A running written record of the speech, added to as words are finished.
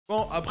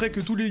Bon, après que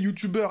tous les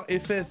youtubeurs aient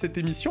fait cette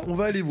émission, on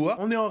va aller voir.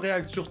 On est en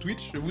réact sur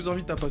Twitch. Je vous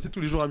invite à passer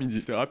tous les jours à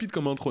midi. C'est rapide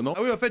comme intro, non?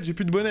 Ah oui, en fait, j'ai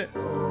plus de bonnet.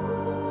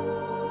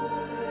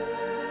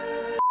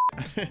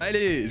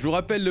 Allez, je vous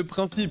rappelle le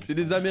principe. C'est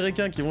des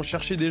Américains qui vont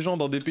chercher des gens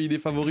dans des pays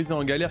défavorisés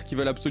en galère qui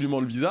veulent absolument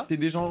le visa. C'est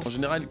des gens, en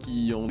général,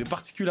 qui ont des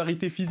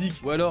particularités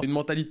physiques ou alors une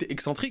mentalité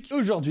excentrique.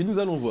 Aujourd'hui, nous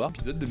allons voir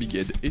l'épisode de Big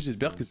Head. Et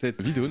j'espère que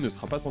cette vidéo ne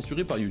sera pas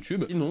censurée par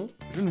YouTube. Sinon,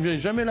 je ne vais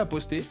jamais la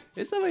poster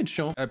et ça va être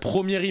chiant.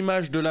 Première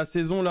image de la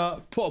saison, là.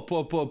 Pop,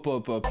 pop, pop,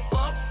 pop, pop.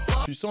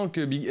 Tu sens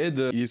que Big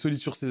Head, il est solide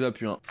sur ses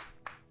appuis, hein.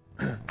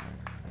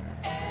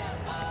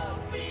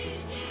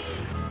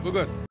 Beau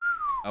gosse.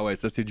 Ah ouais,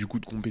 ça c'est du coup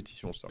de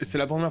compétition, ça. C'est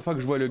la première fois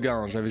que je vois le gars,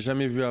 hein. J'avais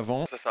jamais vu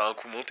avant. Ça a un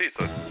coup monté,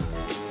 ça.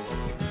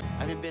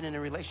 I haven't been in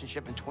a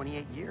relationship in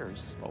 28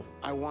 years. Oh.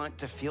 I want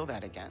to feel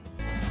that again.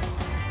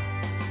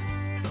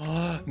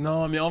 Oh,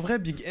 non, mais en vrai,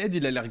 Big Head,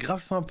 il a l'air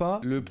grave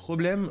sympa. Le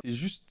problème, c'est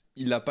juste,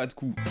 il a pas de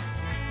coup.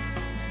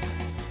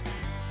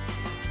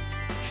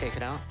 Shake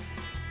it out.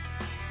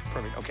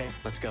 Perfect. Okay,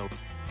 let's go.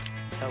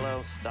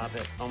 Hello, stop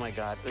it. Oh my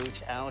God.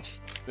 Ouch,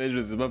 ouch. Mais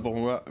je sais pas pour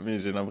moi, mais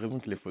j'ai l'impression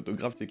que les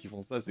photographes, c'est qui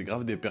font ça, c'est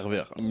grave des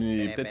pervers.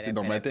 Mais peut-être c'est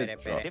dans ma tête,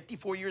 tu vois.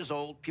 54 years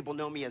old, people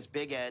know me as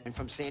Big Ed. I'm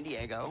from San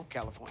Diego,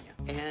 California.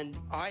 And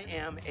I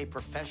am a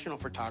professional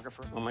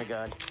photographer. Oh my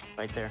God.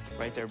 Right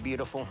there,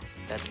 beautiful.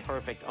 That's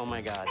perfect. Oh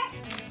my God.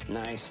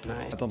 Nice,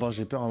 nice. Attends,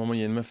 j'ai peur, à un moment,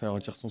 il y a une meuf, elle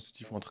retire son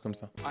soutif ou un truc comme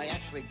ça. I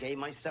actually gave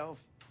myself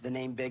the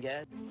name Big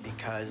Ed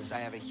because I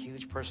have a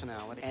huge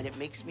personality and it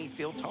makes me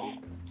feel tall.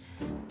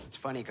 It's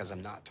funny because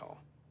I'm not tall.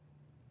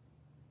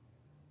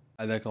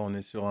 Ah d'accord, on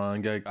est sur un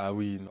gars... Ah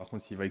oui, par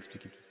contre, s'il va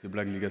expliquer toutes ces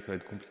blagues, les gars, ça va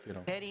être compliqué, là.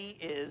 Teddy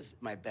is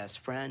my best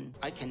friend.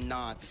 I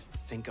cannot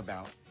think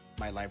about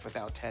my life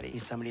without Teddy.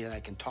 He's somebody that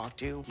I can talk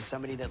to. He's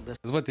somebody that listens.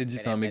 Ça se voit, Teddy,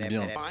 c'est un mec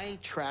bien. My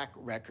track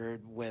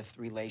record with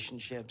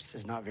relationships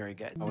is not very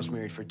good. I was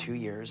married for 2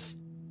 years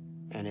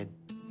and it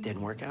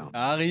didn't work out.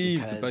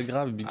 Arrive, c'est pas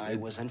grave, Big I Head.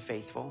 was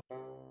unfaithful.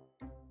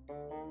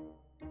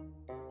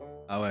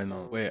 Ah ouais,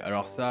 non. Ouais,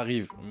 alors ça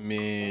arrive,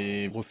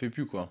 mais refais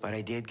plus, quoi. But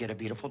I did get a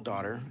beautiful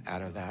daughter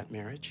out of that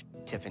marriage,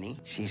 Tiffany.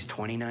 She's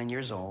 29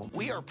 years old.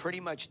 We are pretty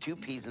much two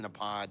peas in a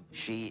pod.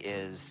 She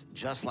is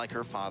just like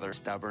her father,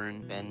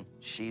 stubborn, and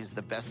she's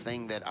the best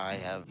thing that I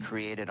have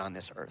created on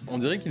this earth. On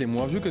dirait qu'il est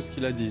moins vieux que ce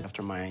qu'il a dit.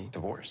 After my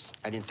divorce,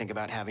 I didn't think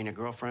about having a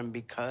girlfriend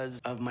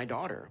because of my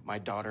daughter. My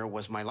daughter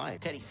was my life.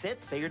 Teddy,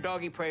 sit. Say your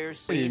doggy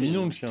prayers. Il est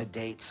mignon, le chien. To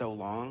date so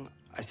long,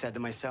 I said to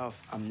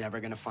myself, I'm never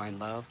gonna find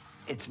love.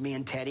 It's me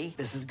and Teddy.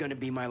 This is gonna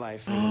be my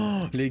life.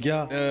 Oh, les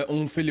gars,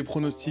 on fait les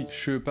pronostics.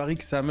 Je parie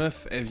que sa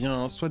meuf, elle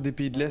vient soit des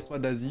pays de l'Est, soit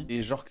d'Asie,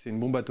 et genre que c'est une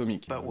bombe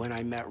atomique. But when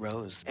I met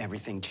Rose,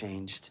 everything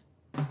changed.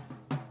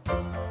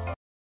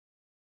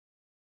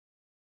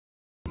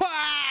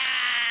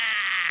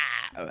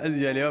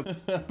 Vas-y, allez hop.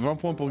 20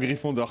 points pour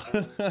Gryffondor.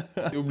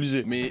 C'est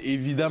obligé. Mais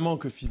évidemment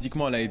que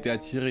physiquement, elle a été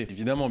attirée.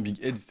 Évidemment, Big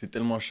Head, c'est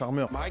tellement un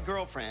charmeur. My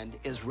girlfriend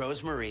is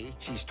Rosemary.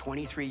 She's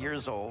 23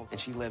 years old and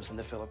she lives in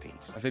the Philippines.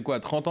 Ça fait quoi,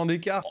 30 ans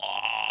d'écart?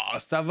 Oh,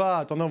 ça va.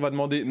 Attendez, on va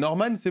demander.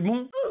 Norman, c'est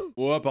bon?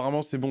 Oh,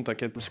 apparemment, c'est bon,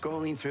 t'inquiète. I'm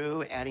scrolling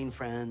through, adding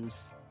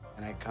friends,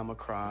 and I come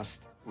across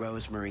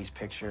Rosemary's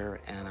picture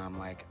and I'm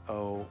like,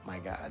 oh my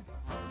God.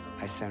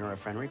 I sent her a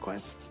friend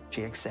request.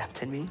 She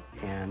accepted me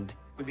and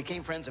we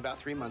became friends about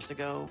 3 months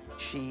ago.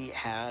 She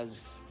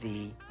has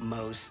the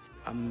most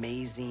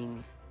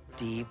amazing,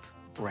 deep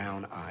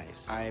brown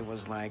eyes. I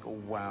was like,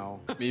 wow.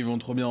 Mais ils vont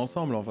trop bien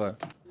ensemble, en vrai.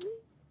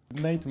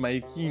 Good night,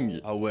 my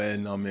king. Ah ouais,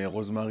 non mais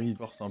Rosemary,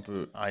 force un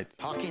peu. Arrête.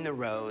 Talking to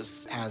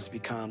Rose has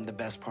become the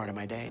best part of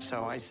my day.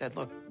 So I said,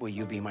 look, will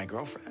you be my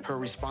girlfriend? Her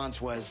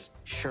response was,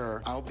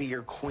 sure, I'll be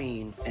your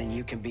queen and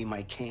you can be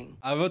my king.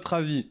 À votre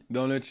avis,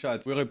 dans le chat,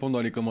 vous pouvez répondre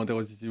dans les commentaires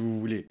aussi si vous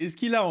voulez. Est-ce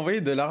qu'il a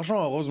envoyé de l'argent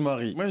à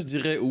Rosemary? Moi je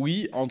dirais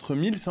oui, entre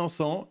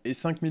 1500 et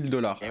 5000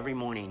 $. Every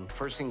morning,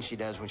 first thing she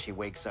does when she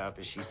wakes up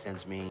is she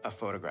sends me a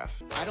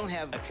photograph. I don't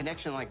have a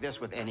connection like this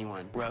with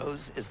anyone.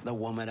 Rose is the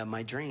woman of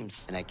my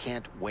dreams and I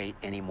can't wait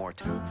anymore.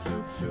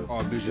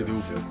 Oh, BG de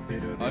ouf.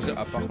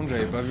 Ah, par contre,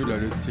 j'avais pas vu là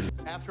le style.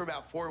 After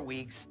about 4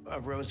 weeks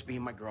of Rose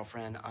being my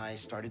girlfriend, I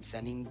started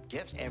sending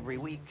gifts every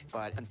week.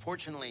 But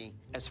unfortunately,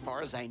 as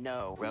far as I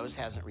know, Rose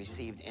hasn't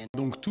received any.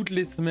 Donc toutes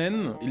les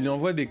semaines, il lui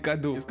envoie des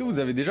cadeaux. Est-ce que vous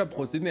avez déjà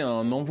procédé à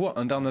un envoi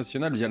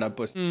international via la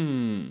poste?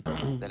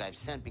 That I've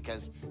sent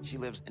because she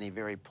lives in a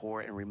very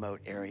poor and remote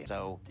area.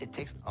 So it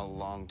takes a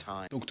long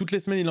time. Donc toutes les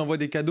semaines, il envoie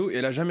des cadeaux et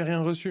elle a jamais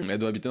rien reçu. Elle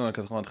doit habiter dans la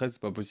 93,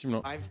 c'est pas possible,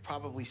 hein. I've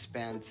probably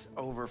spent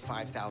over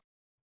 5,000.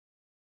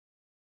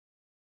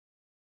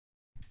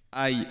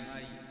 Aïe.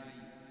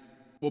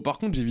 Bon, par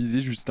contre, j'ai visé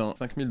juste un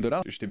 5000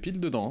 $. J'étais pile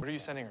dedans. What are you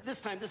sending her?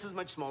 This time, this is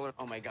much smaller.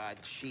 Oh my God,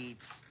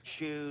 sheets,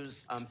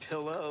 shoes,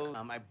 pillow.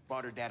 I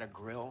bought her dad a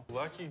grill.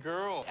 Lucky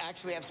girl.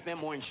 Actually, I've spent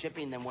more in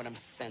shipping than what I'm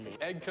sending.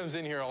 Ed comes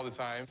in here all the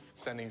time,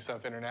 sending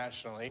stuff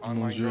internationally.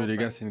 Mon Dieu, les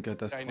gars, c'est une I know.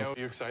 catastrophe.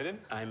 You excited?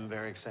 I'm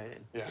very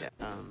excited. Yeah.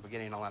 We're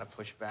getting a lot of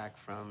pushback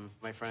from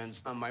my friends,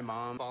 my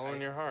mom.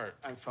 Following your heart.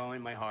 I'm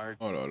following my heart.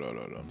 Oh là là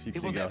là là. Fique,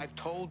 People les gars. that I've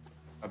told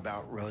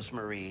about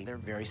Rosemary. They're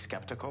very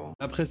skeptical.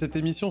 Après cette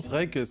émission, c'est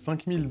vrai que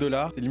 5 000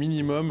 $, c'est le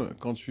minimum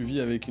quand tu vis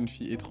avec une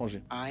fille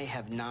étrangère. I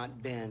have not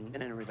been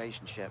in a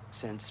relationship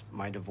since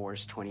my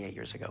divorce 28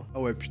 years ago.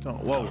 Ah ouais, putain,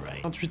 waouh.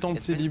 28 ans de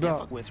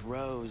célibat. With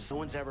Rose, no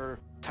one's ever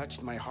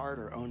touched my heart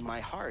or owned my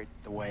heart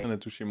the way. On a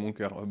touché mon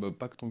cœur. Bah,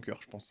 pas que ton cœur,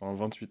 je pense. Hein.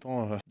 28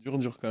 ans,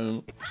 dur quand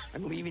même.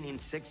 I'm leaving in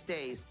 6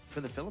 days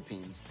for the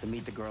Philippines to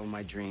meet the girl of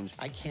my dreams.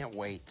 I can't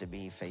wait to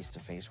be face to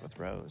face with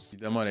Rose.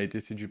 Évidemment, elle a été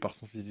séduite par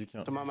son physique.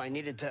 Hein. So, Mom, I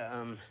needed to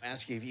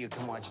ask you if you could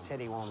come watch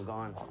Teddy while I'm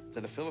gone to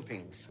the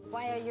Philippines.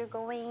 Why are you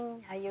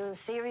going? Are you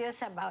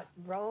serious about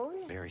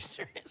Rose? Very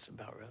serious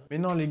about Rose. Mais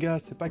non, les gars,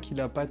 c'est pas qu'il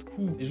a pas de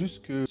cou. C'est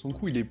juste que son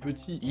cou, il est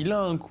petit. Il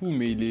a un cou,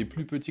 mais il est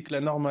plus petit que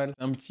la normale.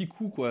 C'est un petit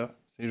cou, quoi.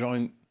 C'est genre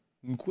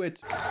une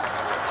couette.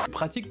 C'est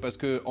pratique parce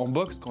que en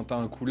boxe, quand t'as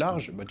un cou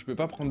large, bah tu peux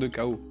pas prendre de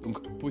KO.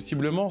 Donc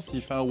possiblement,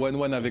 s'il fait un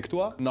 1-1 avec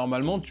toi,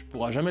 normalement tu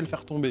pourras jamais le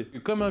faire tomber.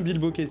 Et comme un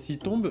Bilboquet, s'il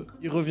tombe,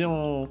 il revient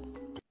en...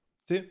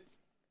 Tu sais,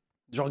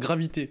 genre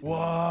gravité.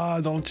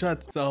 Wouah, dans le chat,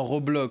 c'est un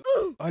Roblox.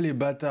 Ah les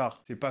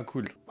bâtards, c'est pas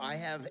cool. I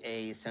have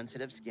a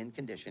sensitive skin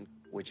condition,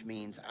 which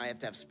means I have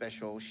to have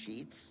special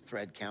sheets.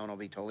 Thread count, I'll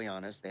be totally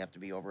honest, they have to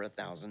be over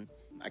 1,000.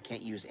 I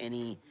can't use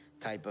any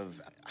type of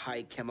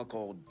high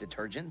chemical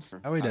detergents.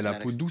 Ah ouais, il a la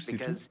peau douce et tout.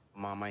 Because,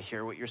 Mom, I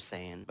hear what you're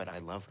saying, but I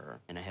love her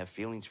and I have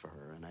feelings for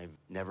her and I've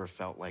never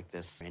felt like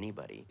this for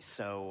anybody.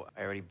 So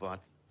I already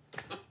bought.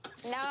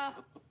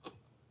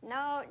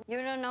 No,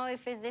 you don't know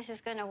if this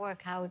is gonna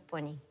work out,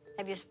 Bonnie.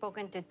 Have you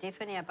spoken to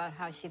Tiffany about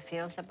how she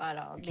feels about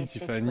all Qui this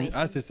Tiffany? situation?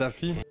 Ah, c'est sa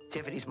fille.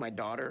 Tiffany's my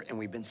daughter and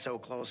we've been so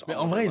close. Mais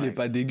en vrai, il est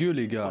pas dégueu,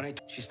 les gars.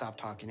 She stopped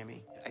talking to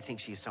me. I think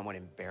she's somewhat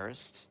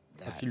embarrassed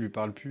Sa fille lui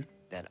parle plus.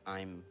 that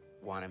I'm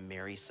want to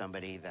marry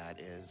somebody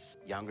that is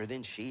younger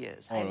than she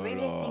is. Oh là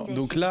là.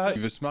 Donc là,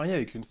 il veut se marier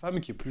avec une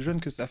femme qui est plus jeune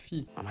que sa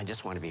fille. Mom, I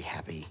just want to be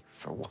happy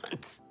for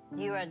once.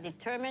 You are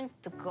determined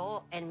to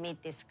go and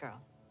meet this girl.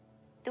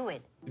 Do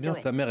it. Eh bien,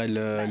 sa mère,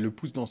 elle le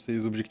pousse dans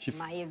ses objectifs.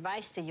 My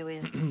advice to you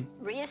is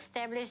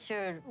re-establish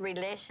your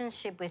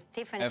relationship with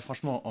Tiffany. Eh,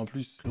 franchement, en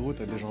plus, frérot,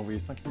 t'as déjà envoyé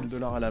 5 000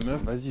 $ à la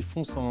meuf. Vas-y,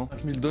 fonce, hein.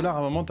 5 000 $, à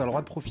un moment, t'as le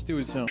droit de profiter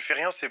aussi. Hein. Tu fais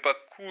rien, c'est pas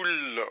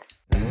cool.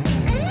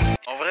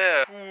 En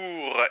vrai,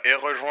 cours et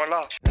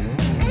rejoins-la.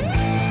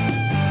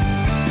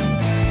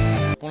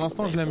 Pour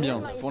l'instant, je l'aime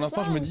bien. Pour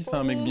l'instant, je me dis c'est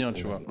un mec bien,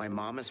 tu vois. My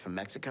mom is from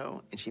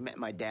Mexico and she met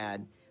my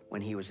dad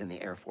when he was in the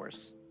Air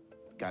Force.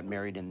 Got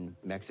married in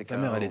Mexico. Sa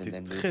mère, elle and était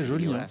then très moved to the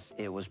jolie. Hein. US.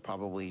 It was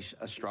probably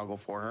a struggle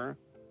for her.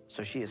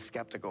 So she is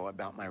skeptical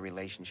about my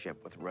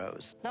relationship with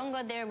Rose. Don't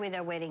go there with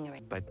a wedding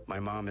ring. But my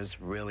mom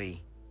has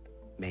really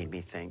made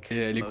me think. Et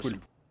elle est cool.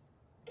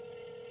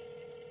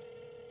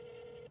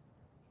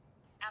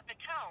 At the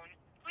tone,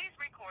 please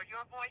record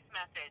your voice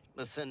message.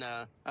 Listen,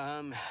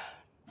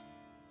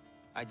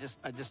 I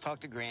just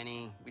talked to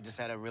Granny. We just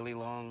had a really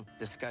long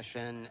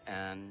discussion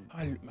and.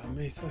 Ah,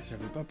 mais ça,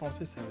 j'avais pas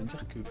pensé. Ça veut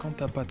dire que quand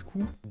t'as pas de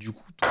cou, du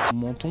coup, ton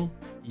menton,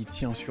 il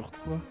tient sur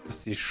quoi?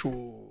 C'est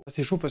chaud.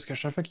 C'est chaud parce qu'à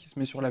chaque fois qu'il se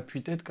met sur la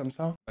tête comme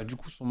ça, bah, du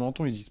coup, son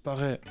menton, il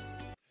disparaît.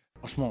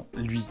 Franchement,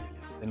 lui, il a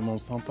l'air tellement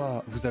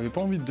sympa. Vous avez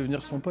pas envie de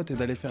devenir son pote et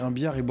d'aller faire un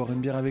billard et boire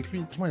une bière avec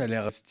lui? Franchement, il a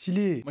l'air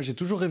stylé. Moi, j'ai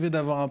toujours rêvé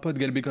d'avoir un pote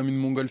galbé comme une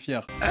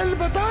montgolfière. El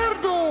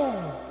Batardo!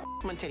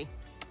 Come on, Teddy.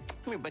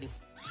 Come here, buddy.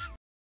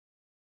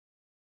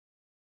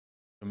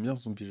 J'aime bien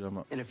son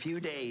pyjama. In a few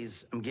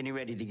days, I'm getting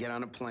ready to get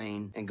on a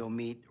plane and go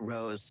meet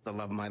Rose, the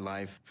love of my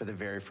life, for the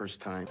very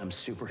first time. I'm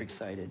super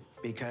excited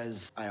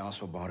because I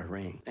also bought a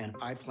ring. And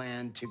I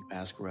plan to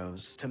ask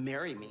Rose to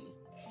marry me.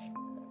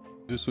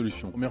 Deux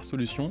solutions. Première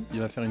solution, il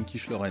va faire une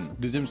quiche Lorraine.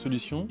 Deuxième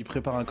solution, il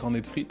prépare un cornet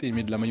de frites et il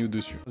met de la mayo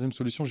dessus. Troisième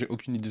solution, j'ai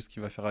aucune idée de ce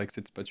qu'il va faire avec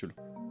cette spatule.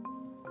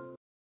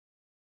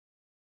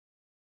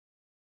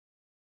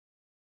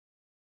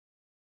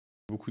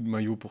 Beaucoup de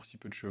maillots pour si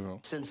peu de cheveux.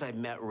 Since I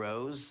met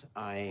Rose,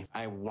 I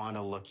want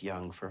to look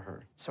young for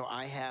her. So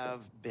I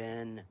have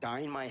been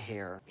dyeing my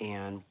hair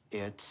and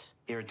it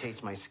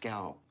irritates my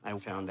scalp. I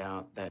found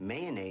out that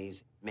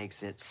mayonnaise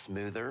makes it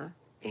smoother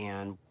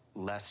and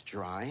less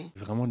dry.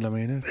 Vraiment de la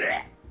mayonnaise?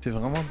 C'est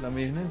vraiment de la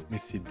mayonnaise? Mais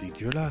c'est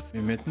dégueulasse.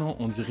 Mais maintenant,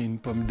 on dirait une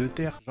pomme de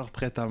terre, genre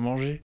prête à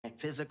manger.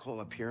 Physical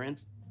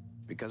appearance,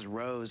 because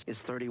Rose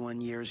is 31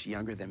 years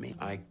younger than me.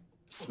 I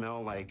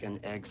smell like an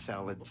egg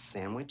salad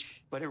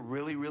sandwich, but it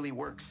really, really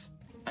works.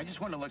 I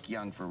just want to look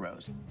young for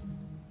Rose.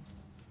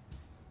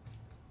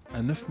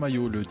 Un 9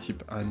 maillot, le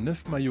type. Un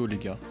 9 maillot, les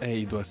gars. Eh,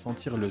 il doit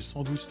sentir le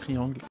 112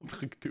 triangle. Un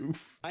truc de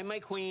ouf. I'm my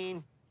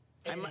queen.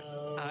 I'm...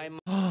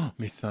 Oh,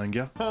 mais c'est un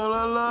gars. Oh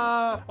là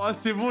là. Oh,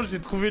 c'est bon,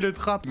 j'ai trouvé le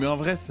trap. Mais en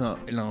vrai,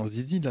 elle a un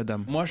zizi, la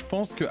dame. Moi, je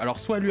pense que...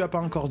 Alors, soit elle lui a pas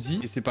encore dit,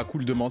 et c'est pas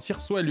cool de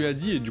mentir, soit elle lui a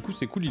dit, et du coup,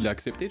 c'est cool, il a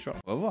accepté, tu vois.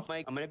 On va voir.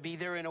 I'm gonna be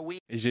there in a week.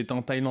 Et j'ai été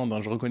en Thaïlande,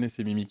 hein, je reconnais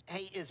ses mimiques.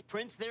 Hey, is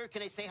Prince there?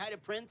 Can I say hi to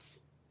Prince?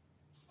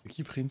 C'est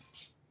qui,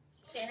 Prince?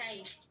 Say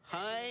hi.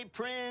 Hi,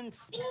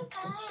 Prince.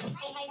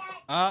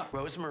 Ah.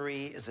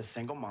 Rosemary is a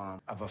single mom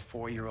of a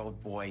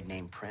 4-year-old boy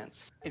named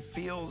Prince. It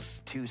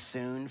feels too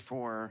soon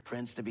for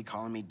Prince to be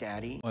calling me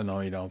daddy. Oh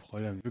non, il a un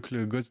problème. Vu que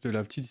le gosse de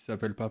la petite, il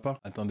s'appelle papa.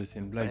 Attendez, c'est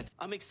une blague.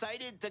 I'm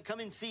excited to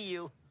come and see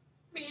you.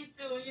 Me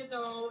too, you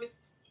know,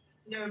 it's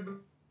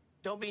nerve.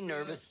 Don't be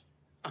nervous.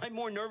 I'm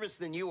more nervous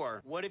than you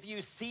are. What if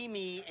you see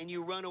me and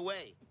you run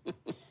away?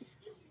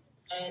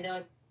 I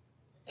don't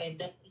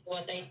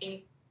what I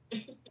think.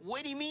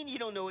 What do you mean you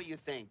don't know what you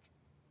think?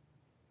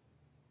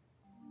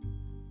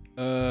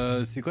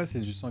 C'est quoi? C'est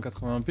du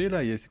 180p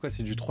là? C'est quoi?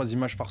 C'est du 3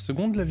 images par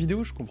seconde la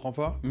vidéo? Je comprends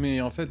pas. Mais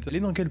en fait, elle est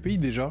dans quel pays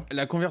déjà?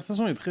 La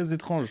conversation est très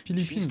étrange. She's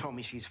Philippines. told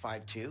me she's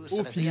 5'2".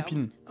 Oh, I say, yeah,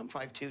 Philippines. I'm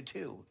 5'2"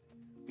 too.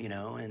 You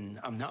know, and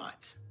I'm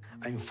not.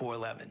 I'm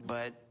 4'11".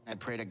 But I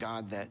pray to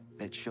God that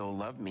she'll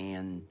love me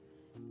and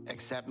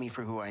accept me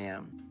for who I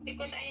am.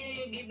 Because I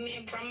know you give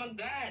me from a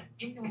God,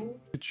 you know.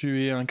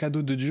 Tu es un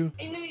cadeau de Dieu.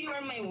 I know you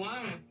are my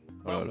one.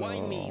 But Oh why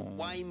là. me?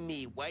 Why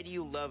me? Why do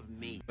you love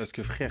me? Parce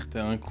que frère, t'es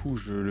un coup,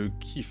 je le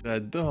kiffe.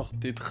 J'adore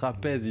tes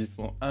trapèzes, ils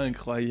sont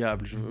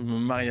incroyables. Je veux me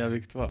marier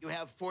avec toi. You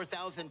have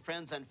 4,000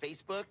 friends on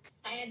Facebook?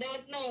 I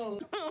don't know.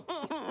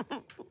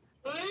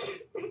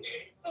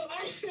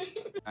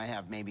 I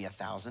have maybe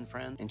 1,000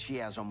 friends, and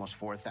she has almost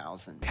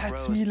 4,000.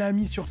 4000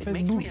 amis sur it makes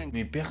Facebook. me ang-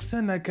 Mais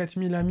personne n'a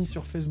 4000 amis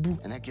sur Facebook.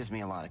 And that gives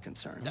me a lot of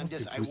concern. Comment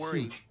c'est I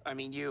worry. possible? I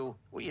mean, you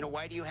know,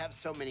 why do you have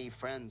so many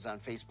friends on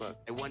Facebook?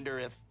 I wonder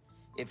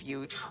if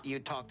you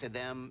talk to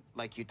them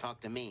like you talk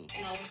to me.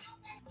 No,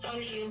 it's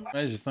only you.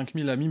 Ouais, j'ai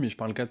 5000 amis, mais je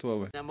parle qu'à toi,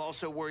 ouais. And I'm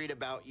also worried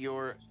about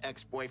your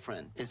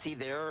ex-boyfriend. Is he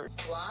there?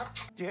 What?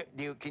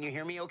 Can you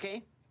hear me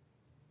okay?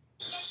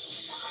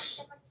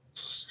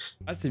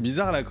 Ah, c'est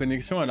bizarre la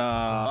connexion, elle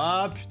a...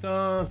 Ah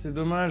putain, c'est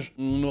dommage.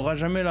 On n'aura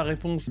jamais la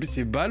réponse. Mais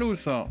c'est ballot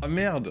ça. Ah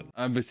merde.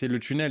 Ah bah c'est le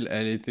tunnel.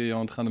 Elle était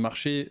en train de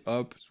marcher,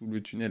 hop, sous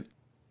le tunnel.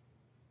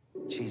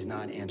 She's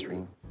not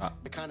answering. Ah.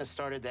 I kind of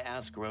started to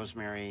ask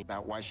Rosemary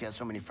about why she has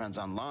so many friends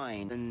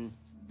online, and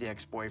the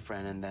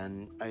ex-boyfriend, and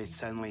then I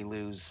suddenly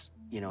lose,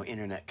 you know,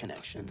 internet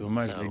connection. C'est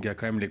dommage So, les gars,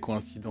 quand même, les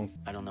coïncidences.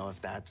 I don't know if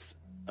that's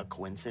a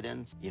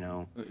coincidence, you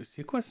know.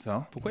 C'est quoi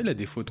ça? Pourquoi il a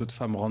des photos de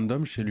femmes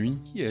random chez lui?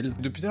 Qui elle?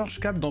 Depuis tout à l'heure, je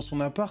capte dans son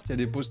appart, il y a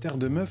des posters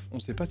de meufs, on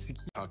sait pas c'est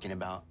qui. Talking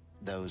about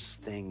those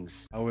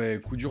things. Ah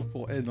ouais, coup dur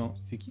pour Ed, hein.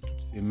 C'est qui toutes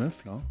ces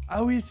meufs là?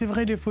 Ah oui, c'est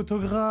vrai, les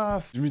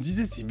photographes. Je me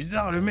disais, c'est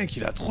bizarre, le mec,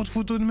 il a trop de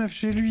photos de meufs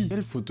chez lui.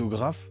 Quel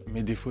photographe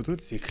met des photos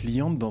de ses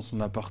clientes dans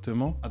son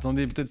appartement?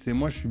 Attendez, peut-être c'est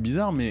moi, je suis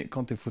bizarre, mais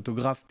quand t'es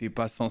photographe, t'es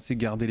pas censé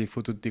garder les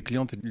photos de tes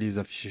clientes et les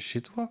afficher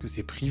chez toi? Que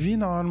c'est privé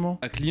normalement.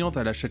 La cliente,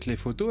 elle achète les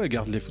photos, elle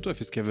garde les photos, elle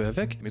fait ce qu'elle veut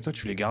avec, mais toi,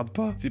 tu les gardes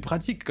pas. C'est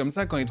pratique, comme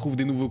ça, quand il trouve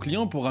des nouveaux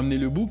clients pour ramener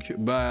le book,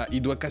 bah,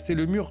 il doit casser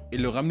le mur et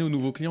le ramener aux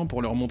nouveaux clients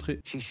pour leur montrer.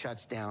 She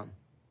shuts down.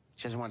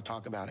 She doesn't want to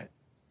talk about it.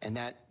 And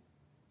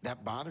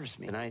that bothers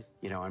me. And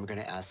I'm going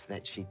to ask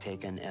that she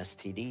take an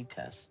STD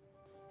test.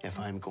 If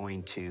I'm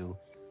going to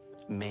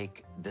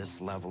make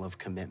this level of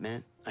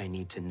commitment, I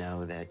need to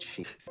know that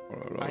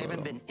I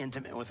haven't been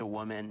intimate with a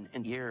woman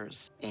in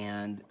years,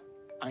 and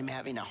I'm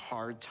having a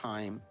hard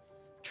time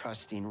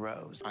trusting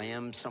Rose. I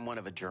am somewhat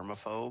of a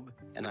germaphobe,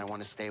 and I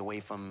want to stay away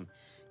from,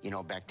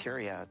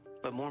 bacteria.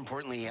 But more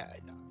importantly,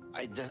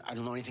 I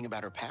don't know anything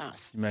about her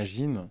past.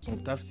 Imagine, son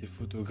taf c'est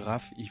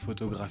photographe, il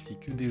photographie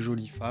que des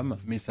jolies femmes,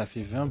 mais ça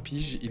fait 20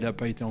 piges, il a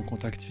pas été en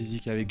contact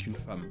physique avec une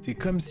femme. C'est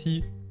comme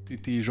si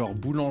t'étais genre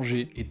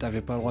boulanger et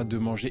t'avais pas le droit de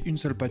manger une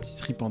seule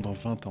pâtisserie pendant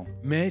 20 ans.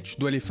 Mais tu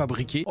dois les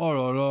fabriquer. Oh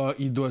là là,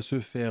 il doit se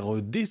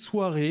faire des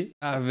soirées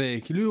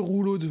avec le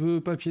rouleau de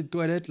papier de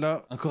toilette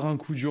là. Encore un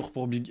coup dur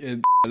pour Big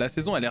Ed. La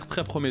saison a l'air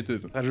très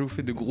prometteuse. Je vous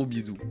fais de gros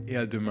bisous et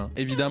à demain.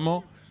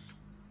 Évidemment...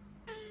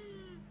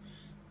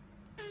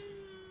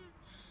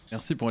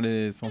 Merci pour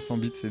les 500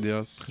 bits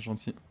CDA, c'est très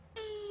gentil.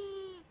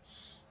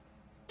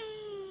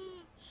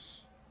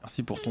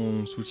 Merci pour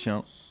ton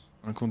soutien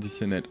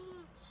inconditionnel.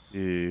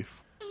 Et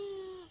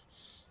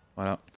voilà.